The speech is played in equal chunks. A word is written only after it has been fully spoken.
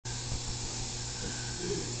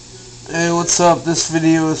Hey, what's up? This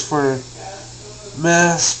video is for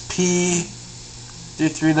Mass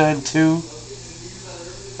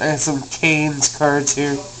P3392. I got some Canes cards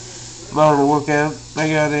here I'm going to look at. I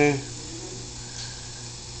got a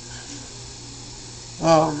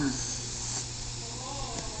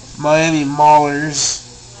Miami Maulers,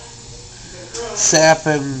 Sap,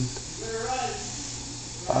 and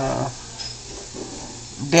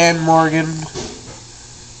Dan Morgan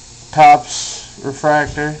Topps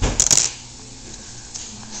Refractor.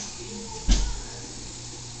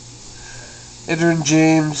 Edgerrin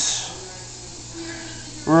James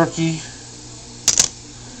Rookie.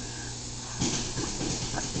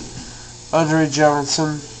 Andre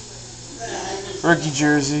Johnson Rookie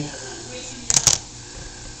Jersey.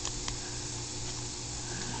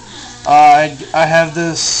 I have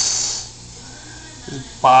this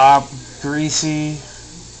Bob Greasy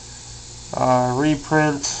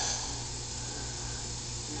reprint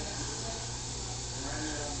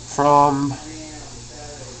from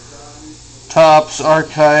Topps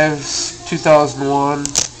Archives 2001,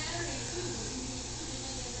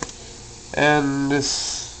 and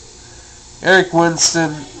this Eric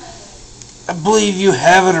Winston. I believe you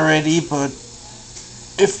have it already, but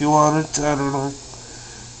if you want it, I don't know.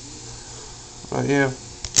 But yeah.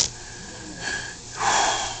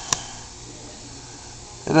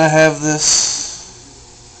 And I have this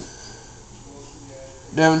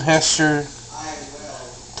Devin Hester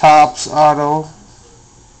Topps Auto.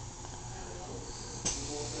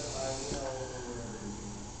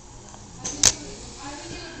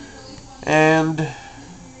 And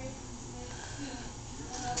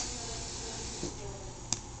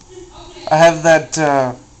I have that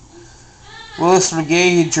Willis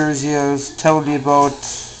McGahee jersey I was telling you about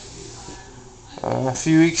a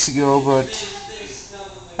few weeks ago, but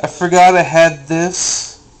I forgot I had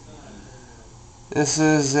this. This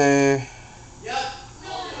is a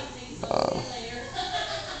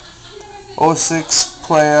 06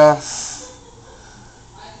 playoff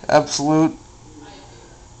absolute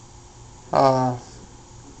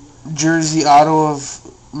jersey auto of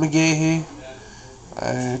McGahee.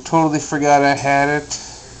 I totally forgot I had it,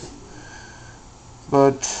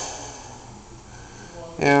 but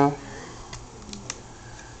yeah.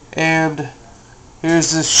 And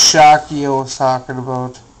here's this Shockey I was talking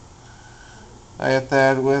about. I got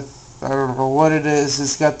that with, I don't know what it is.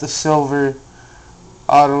 It's got the silver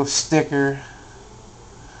auto sticker.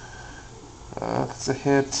 It's a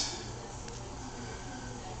hit.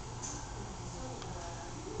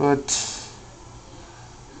 But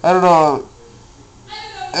I don't know.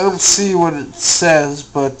 I don't see what it says,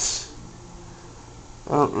 but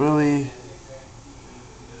I don't really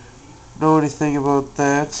know anything about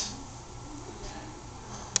that.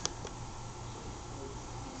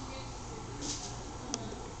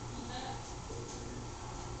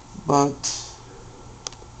 But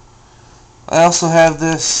I also have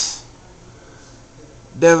this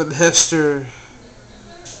Devin Hester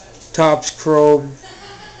Topps Chrome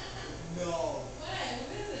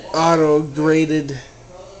auto graded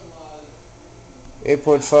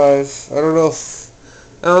 8.5. I don't know if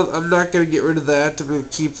I'm not gonna get rid of that. I'm gonna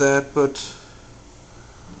keep that, but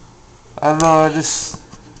I don't know. I just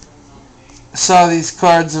saw these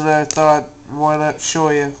cards and I thought, why not show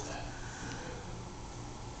you?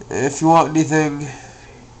 If you want anything,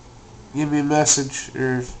 give me a message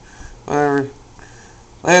or whatever.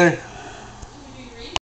 Later.